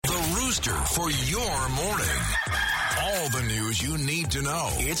booster for your morning. All the news you need to know.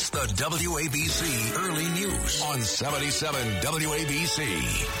 It's the WABC Early News on 77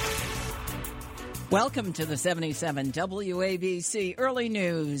 WABC. Welcome to the 77 WABC Early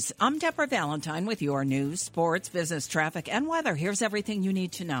News. I'm Deborah Valentine with your news, sports, business, traffic, and weather. Here's everything you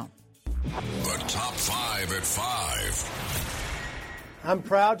need to know. The top 5 at 5. I'm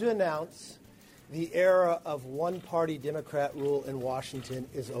proud to announce the era of one-party Democrat rule in Washington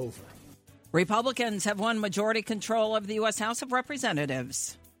is over. Republicans have won majority control of the U.S. House of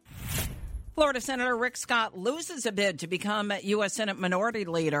Representatives. Florida Senator Rick Scott loses a bid to become U.S. Senate Minority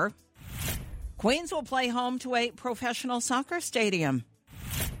Leader. Queens will play home to a professional soccer stadium.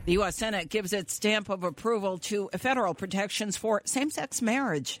 The U.S. Senate gives its stamp of approval to federal protections for same-sex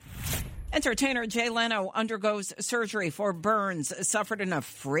marriage. Entertainer Jay Leno undergoes surgery for burns suffered in a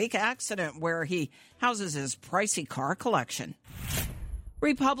freak accident where he houses his pricey car collection.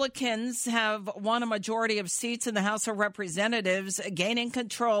 Republicans have won a majority of seats in the House of Representatives, gaining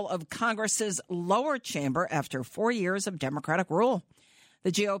control of Congress's lower chamber after 4 years of Democratic rule.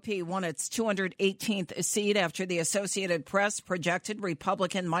 The GOP won its 218th seat after the Associated Press projected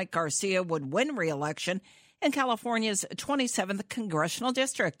Republican Mike Garcia would win re-election in California's 27th congressional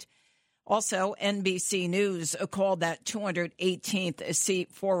district. Also, NBC News called that 218th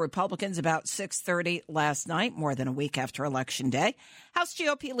seat for Republicans about 6:30 last night, more than a week after Election Day. House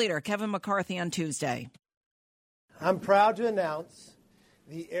GOP leader Kevin McCarthy on Tuesday. I'm proud to announce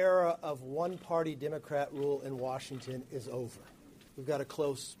the era of one-party Democrat rule in Washington is over. We've got a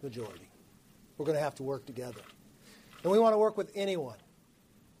close majority. We're going to have to work together. And we want to work with anyone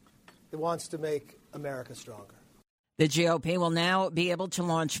that wants to make America stronger. The GOP will now be able to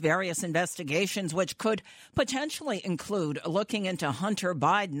launch various investigations, which could potentially include looking into Hunter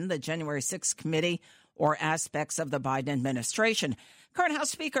Biden, the January 6th committee, or aspects of the Biden administration. Current House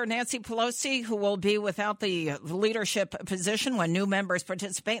Speaker Nancy Pelosi, who will be without the leadership position when new members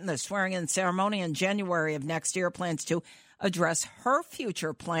participate in the swearing-in ceremony in January of next year, plans to address her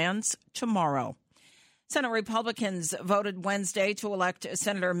future plans tomorrow. Senate Republicans voted Wednesday to elect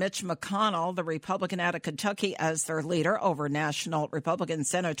Senator Mitch McConnell, the Republican out of Kentucky, as their leader over National Republican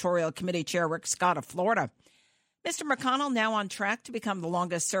Senatorial Committee Chair Rick Scott of Florida. Mr. McConnell now on track to become the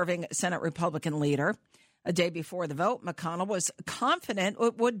longest-serving Senate Republican leader. A day before the vote, McConnell was confident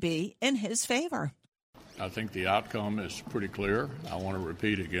it would be in his favor. I think the outcome is pretty clear. I want to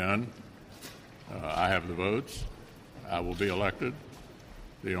repeat again. I have the votes. I will be elected.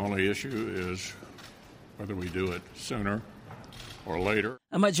 The only issue is whether we do it sooner or later.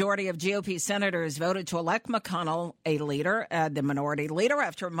 A majority of GOP senators voted to elect McConnell the minority leader,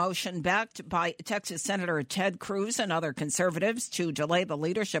 after a motion backed by Texas Senator Ted Cruz and other conservatives to delay the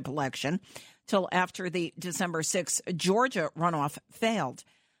leadership election till after the December 6th Georgia runoff failed.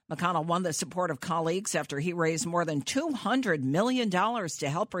 McConnell won the support of colleagues after he raised more than $200 million to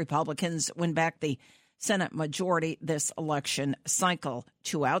help Republicans win back the Senate majority this election cycle.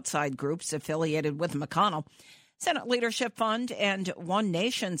 Two outside groups affiliated with McConnell, Senate Leadership Fund and One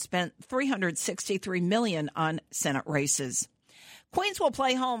Nation, spent $363 million on Senate races. Queens will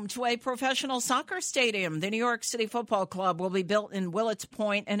play home to a professional soccer stadium. The New York City Football Club will be built in Willets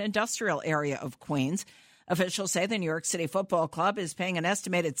Point, an industrial area of Queens. Officials say the New York City Football Club is paying an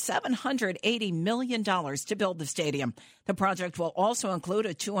estimated $780 million to build the stadium. The project will also include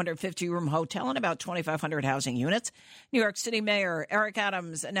a 250-room hotel and about 2,500 housing units. New York City Mayor Eric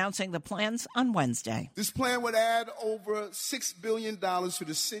Adams announcing the plans on Wednesday. This plan would add over $6 billion to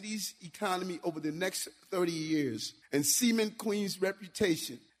the city's economy over the next 30 years and cement Queens'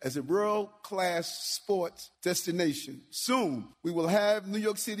 reputation as a world-class sports destination. Soon, we will have New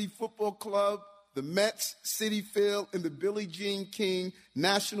York City Football Club, the Mets, Citi Field, and the Billie Jean King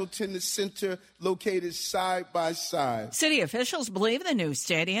National Tennis Center located side by side. City officials believe the new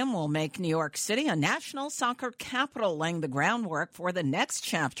stadium will make New York City a national soccer capital, laying the groundwork for the next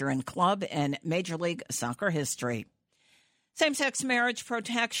chapter in club and Major League Soccer history. Same-sex marriage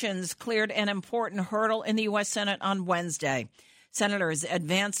protections cleared an important hurdle in the U.S. Senate on Wednesday. Senators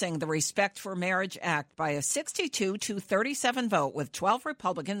advancing the Respect for Marriage Act by a 62-37 vote, with 12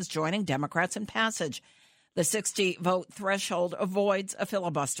 Republicans joining Democrats in passage. The 60-vote threshold avoids a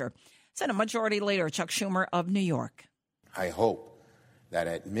filibuster. Senate Majority Leader Chuck Schumer of New York. I hope that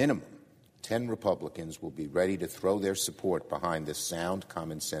at minimum 10 Republicans will be ready to throw their support behind this sound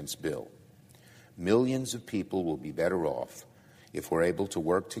common sense bill. Millions of people will be better off if we're able to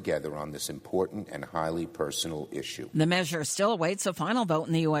work together on this important and highly personal issue. The measure still awaits a final vote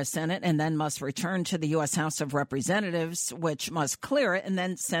in the U.S. Senate and then must return to the U.S. House of Representatives, which must clear it and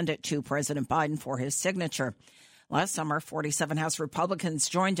then send it to President Biden for his signature. Last summer, 47 House Republicans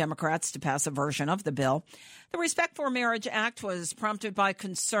joined Democrats to pass a version of the bill. The Respect for Marriage Act was prompted by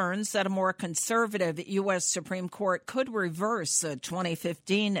concerns that a more conservative U.S. Supreme Court could reverse a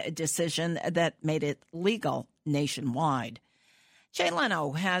 2015 decision that made it legal nationwide. Jay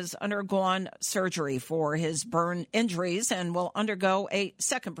Leno has undergone surgery for his burn injuries and will undergo a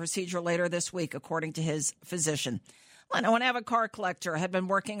second procedure later this week, according to his physician. Leno, an avid car collector, had been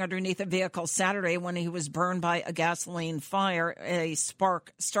working underneath a vehicle Saturday when he was burned by a gasoline fire. A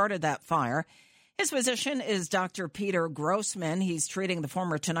spark started that fire. His physician is Dr. Peter Grossman. He's treating the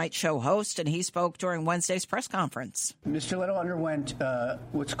former Tonight Show host, and he spoke during Wednesday's press conference. Mr. Leno underwent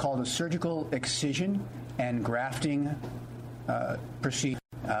what's called a surgical excision and grafting procedure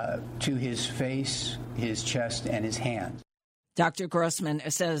to his face, his chest, and his hands. Dr. Grossman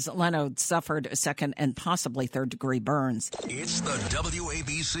says Leno suffered second and possibly third-degree burns. It's the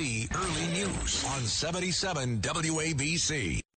WABC Early News on 77 WABC.